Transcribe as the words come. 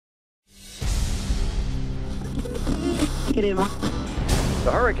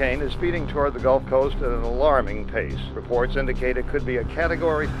The hurricane is speeding toward the Gulf Coast at an alarming pace. Reports indicate it could be a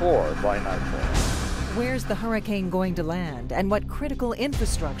Category 4 by nightfall. Where's the hurricane going to land, and what critical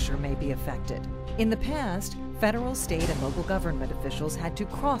infrastructure may be affected? In the past, federal, state, and local government officials had to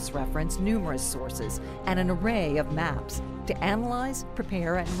cross-reference numerous sources and an array of maps to analyze,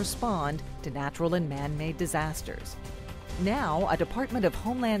 prepare, and respond to natural and man-made disasters. Now, a Department of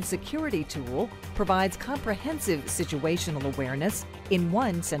Homeland Security tool provides comprehensive situational awareness in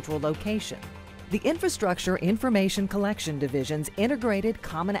one central location. The Infrastructure Information Collection Division's Integrated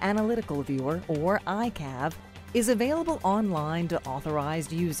Common Analytical Viewer, or iCAV, is available online to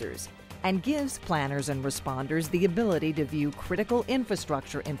authorized users and gives planners and responders the ability to view critical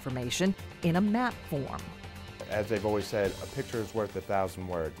infrastructure information in a map form. As they've always said, a picture is worth 1,000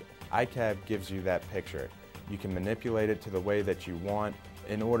 words. iCAV gives you that picture. You can manipulate it to the way that you want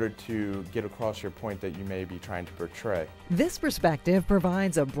in order to get across your point that you may be trying to portray. This perspective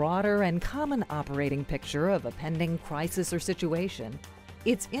provides a broader and common operating picture of a pending crisis or situation,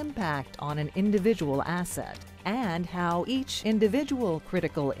 its impact on an individual asset, and how each individual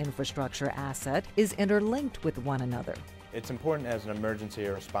critical infrastructure asset is interlinked with one another. It's important as an emergency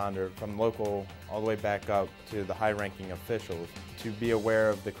responder from local all the way back up to the high-ranking officials to be aware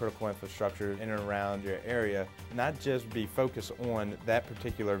of the critical infrastructure in and around your area, not just be focused on that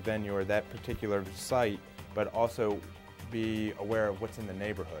particular venue or that particular site, but also be aware of what's in the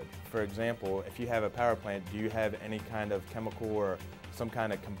neighborhood. For example, if you have a power plant, do you have any kind of chemical or some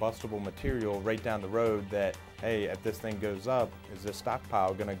kind of combustible material right down the road that, hey, if this thing goes up, is this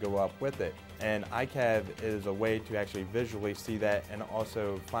stockpile going to go up with it? And iCAV is a way to actually visually see that and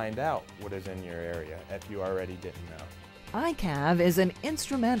also find out what is in your area if you already didn't know. iCAV is an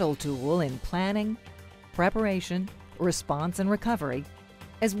instrumental tool in planning, preparation, response, and recovery,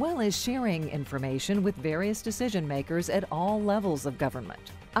 as well as sharing information with various decision makers at all levels of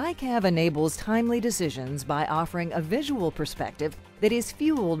government. iCAV enables timely decisions by offering a visual perspective that is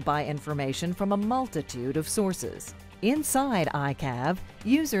fueled by information from a multitude of sources. Inside iCAV,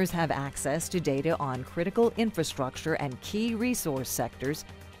 users have access to data on critical infrastructure and key resource sectors,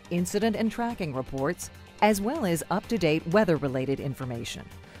 incident and tracking reports, as well as up-to-date weather-related information.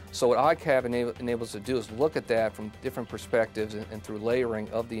 So what iCAV enables us to do is look at that from different perspectives and through layering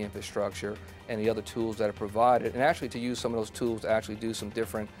of the infrastructure and the other tools that are provided, and actually to use some of those tools to actually do some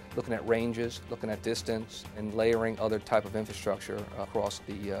different, looking at ranges, looking at distance, and layering other type of infrastructure across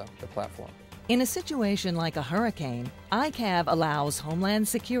the platform. In a situation like a hurricane, iCAV allows Homeland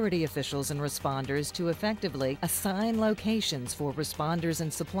Security officials and responders to effectively assign locations for responders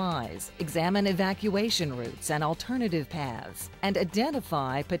and supplies, examine evacuation routes and alternative paths, and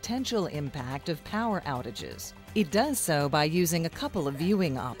identify potential impact of power outages. It does so by using a couple of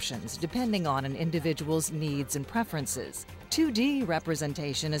viewing options depending on an individual's needs and preferences. 2D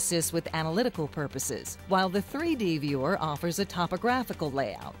representation assists with analytical purposes, while the 3D viewer offers a topographical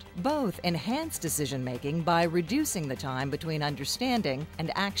layout. Both enhance decision-making by reducing the time between understanding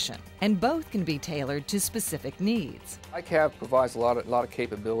and action, and both can be tailored to specific needs. iCAV provides a lot of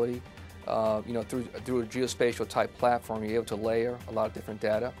capability. Through a geospatial type platform, you're able to layer a lot of different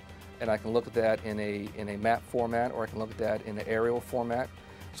data, and I can look at that in a map format, or I can look at that in an aerial format.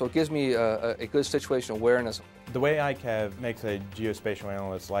 So it gives me a good situational awareness. The way iCAV makes a geospatial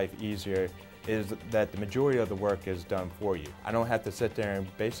analyst's life easier is that the majority of the work is done for you. I don't have to sit there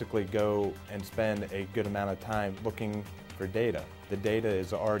and basically go and spend a good amount of time looking for data. The data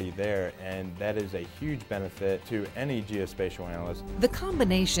is already there, and that is a huge benefit to any geospatial analyst. The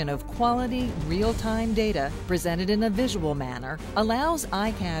combination of quality, real-time data presented in a visual manner allows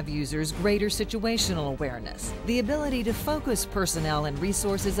iCAV users greater situational awareness, the ability to focus personnel and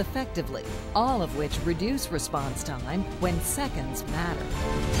resources effectively, all of which reduce response time when seconds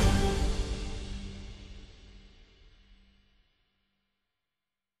matter.